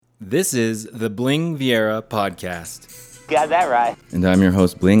This is the Bling Vieira podcast. Got that right. And I'm your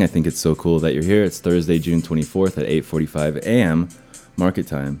host, Bling. I think it's so cool that you're here. It's Thursday, June 24th at 8:45 a.m. market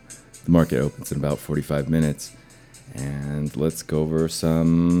time. The market opens in about 45 minutes. And let's go over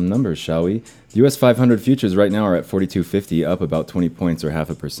some numbers, shall we? The U.S. 500 futures right now are at 42.50, up about 20 points or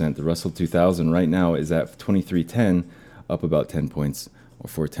 0.5%. The Russell 2000 right now is at 23.10, up about 10 points or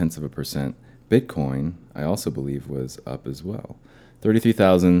 0.4%. Bitcoin, I also believe, was up as well.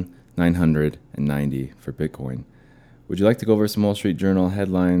 33,990 for Bitcoin. Would you like to go over some Wall Street Journal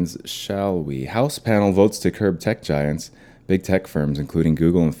headlines, shall we? House panel votes to curb tech giants. Big tech firms, including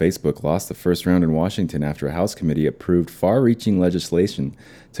Google and Facebook, lost the first round in Washington after a House committee approved far-reaching legislation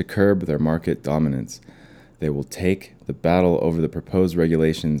to curb their market dominance. They will take the battle over the proposed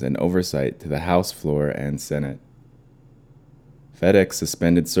regulations and oversight to the House floor and Senate. FedEx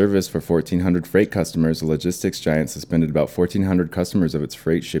suspended service for 1,400 freight customers. The logistics giant suspended about 1,400 customers of its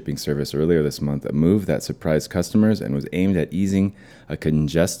freight shipping service earlier this month, a move that surprised customers and was aimed at easing a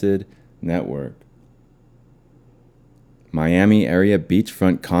congested network. Miami area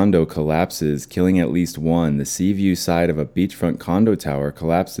beachfront condo collapses, killing at least one. The Seaview side of a beachfront condo tower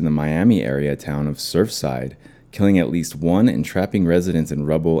collapsed in the Miami area town of Surfside, killing at least one and trapping residents in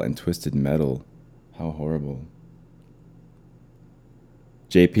rubble and twisted metal. How horrible.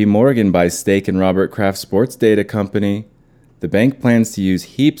 JP Morgan buys stake in Robert Kraft Sports Data Company. The bank plans to use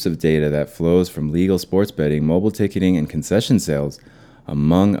heaps of data that flows from legal sports betting, mobile ticketing, and concession sales,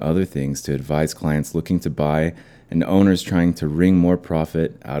 among other things, to advise clients looking to buy and owners trying to wring more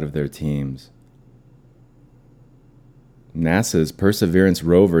profit out of their teams. NASA's Perseverance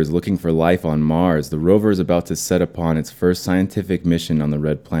rover is looking for life on Mars. The rover is about to set upon its first scientific mission on the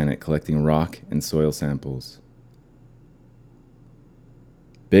red planet, collecting rock and soil samples.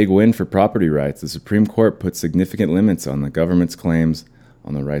 Big win for property rights. The Supreme Court put significant limits on the government's claims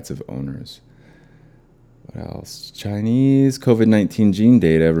on the rights of owners. What else? Chinese COVID-19 gene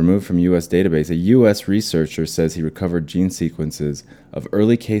data removed from U.S. database. A U.S. researcher says he recovered gene sequences of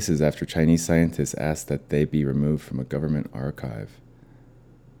early cases after Chinese scientists asked that they be removed from a government archive.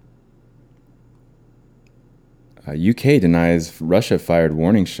 UK denies Russia fired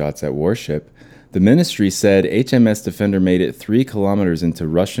warning shots at warship. The ministry said HMS Defender made it 3 kilometers into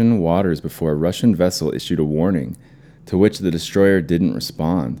Russian waters before a Russian vessel issued a warning, to which the destroyer didn't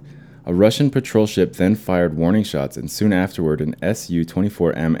respond. A Russian patrol ship then fired warning shots, and soon afterward an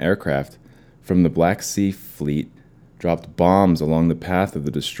Su-24M aircraft from the Black Sea Fleet dropped bombs along the path of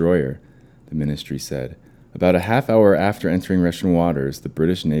the destroyer, the ministry said. About a half hour after entering Russian waters, the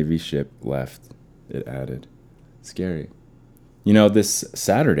British Navy ship left, it added. Scary. You know, this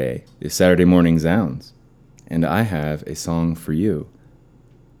Saturday is Saturday Morning Sounds, and I have a song for you.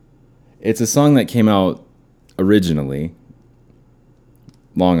 It's a song that came out originally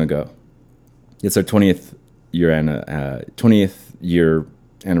long ago. It's our 20th year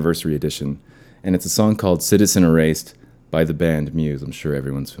anniversary edition, and it's a song called Citizen Erased by the band MUSE. I'm sure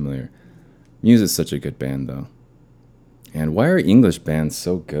everyone's familiar. MUSE is such a good band, though. And why are English bands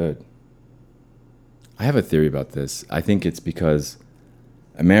so good? I have a theory about this. I think it's because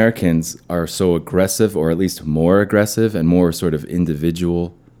Americans are so aggressive, or at least more aggressive and more sort of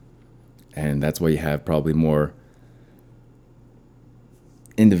individual, and that's why you have probably more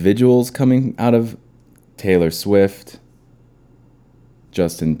individuals coming out of Taylor Swift,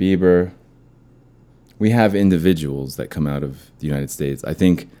 Justin Bieber. We have individuals that come out of the United States. I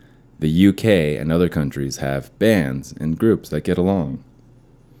think the UK and other countries have bands and groups that get along.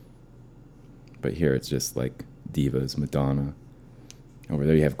 But here it's just like divas, Madonna. Over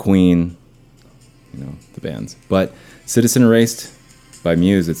there you have Queen, the bands. But Citizen Erased by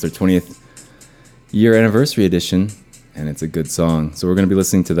MUSE, it's their 20th year anniversary edition, and it's a good song. So we're going to be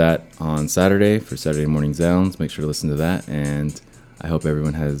listening to that on Saturday for Saturday Morning Sounds. Make sure to listen to that, and I hope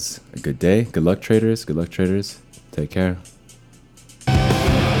everyone has a good day. Good luck, traders. Good luck, traders. Take care.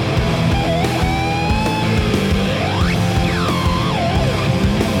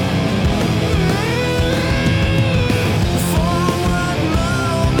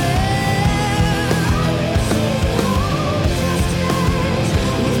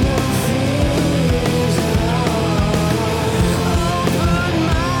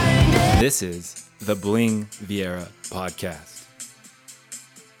 This is the Bling Vieira podcast.